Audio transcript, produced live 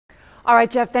All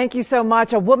right, Jeff, thank you so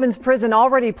much. A woman's prison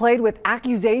already plagued with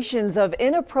accusations of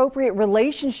inappropriate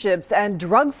relationships and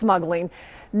drug smuggling.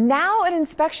 Now an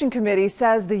inspection committee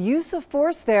says the use of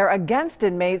force there against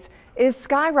inmates is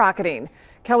skyrocketing.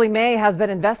 Kelly May has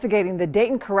been investigating the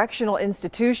Dayton Correctional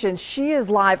Institution. She is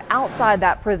live outside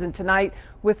that prison tonight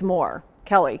with more.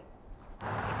 Kelly.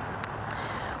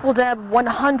 Well, Deb,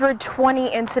 120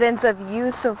 incidents of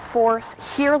use of force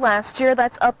here last year.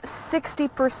 That's up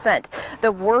 60%,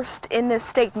 the worst in this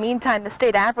state. Meantime, the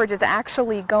state average is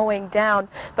actually going down.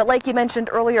 But like you mentioned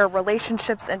earlier,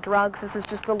 relationships and drugs, this is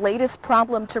just the latest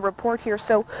problem to report here.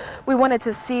 So we wanted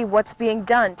to see what's being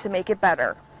done to make it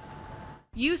better.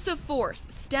 Use of force,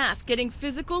 staff getting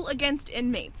physical against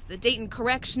inmates. The Dayton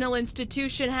Correctional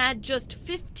Institution had just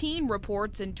 15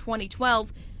 reports in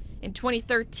 2012. In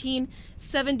 2013,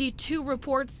 72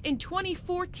 reports. In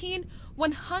 2014,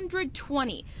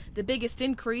 120, the biggest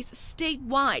increase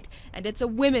statewide, and it's a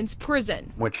women's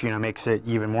prison. Which, makes it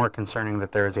even more concerning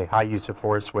that there is a high use of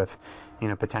force with,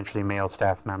 potentially male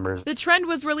staff members. The trend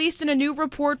was released in a new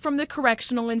report from the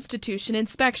Correctional Institution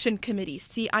Inspection Committee,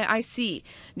 CIIC.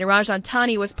 Niraj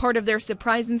Antani was part of their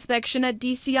surprise inspection at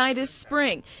DCI this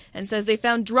spring and says they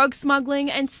found drug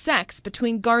smuggling and sex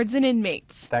between guards and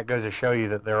inmates. That goes to show you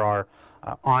that there are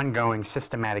ongoing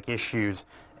systematic issues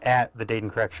at the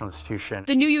Dayton Correctional Institution.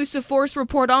 The new use of force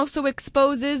report also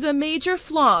exposes a major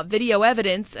flaw: video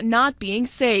evidence not being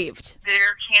saved.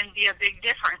 There can be a big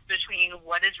difference between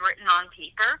what is written on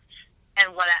paper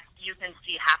and what you can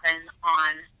see happen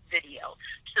on video.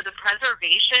 So the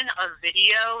preservation of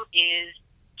video is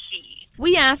key.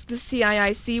 We asked the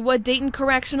CIIC what Dayton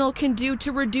Correctional can do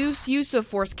to reduce use of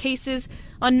force cases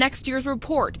on next year's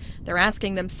report. They're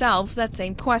asking themselves that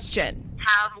same question.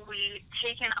 Have we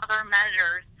taken other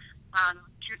measures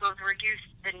to both reduce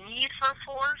the need for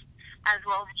force as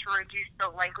well as to reduce the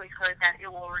likelihood that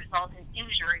it will result in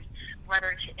injury,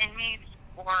 whether to inmates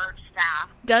or staff?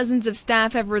 Dozens of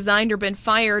staff have resigned or been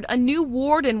fired. A new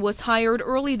warden was hired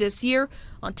early this year.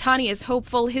 Antani is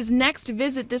hopeful his next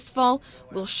visit this fall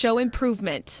will show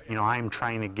improvement. I'm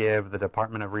trying to give the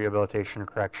Department of Rehabilitation and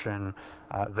Correction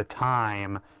the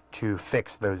time to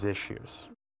fix those issues.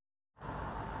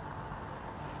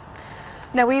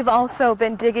 Now, we've also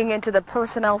been digging into the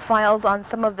personnel files on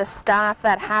some of the staff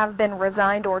that have been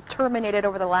resigned or terminated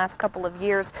over the last couple of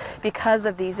years because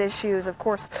of these issues. Of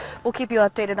course, we'll keep you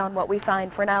updated on what we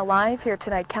find. For now, live here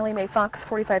tonight, Kelly May, Fox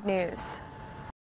 45 News.